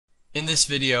In this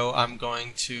video, I'm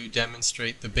going to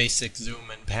demonstrate the basic zoom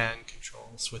and pan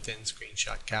controls within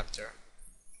Screenshot Captor.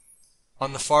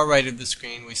 On the far right of the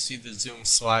screen, we see the zoom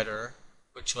slider,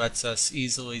 which lets us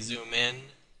easily zoom in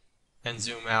and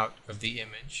zoom out of the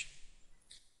image.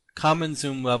 Common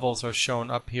zoom levels are shown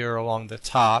up here along the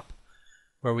top,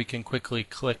 where we can quickly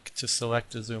click to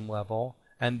select a zoom level,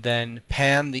 and then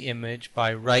pan the image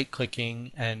by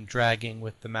right-clicking and dragging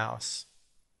with the mouse.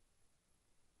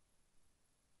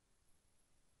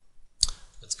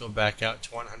 Let's go back out to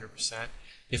 100%.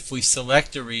 If we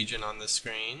select a region on the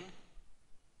screen,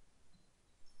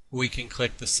 we can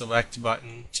click the select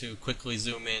button to quickly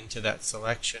zoom in to that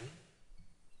selection,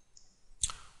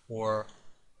 or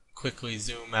quickly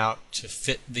zoom out to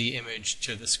fit the image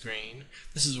to the screen.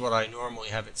 This is what I normally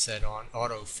have it set on,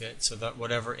 auto fit, so that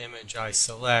whatever image I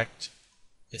select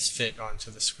is fit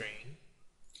onto the screen.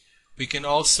 We can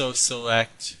also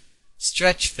select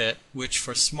stretch fit, which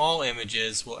for small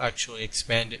images will actually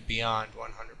expand it beyond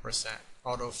 100%.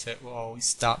 Auto fit will always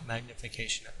stop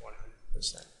magnification at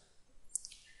 100%.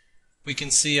 We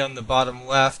can see on the bottom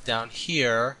left down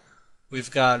here, we've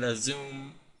got a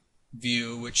zoom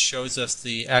view which shows us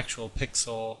the actual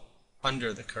pixel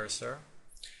under the cursor.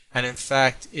 And in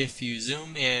fact, if you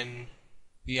zoom in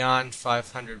beyond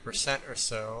 500% or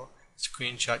so,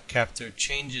 Screenshot Captor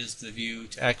changes the view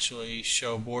to actually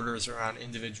show borders around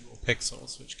individual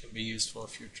pixels, which can be useful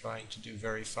if you're trying to do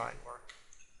very fine work.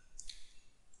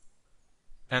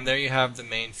 And there you have the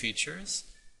main features.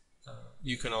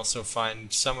 You can also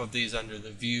find some of these under the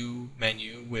View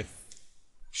menu with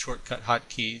shortcut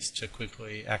hotkeys to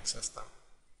quickly access them.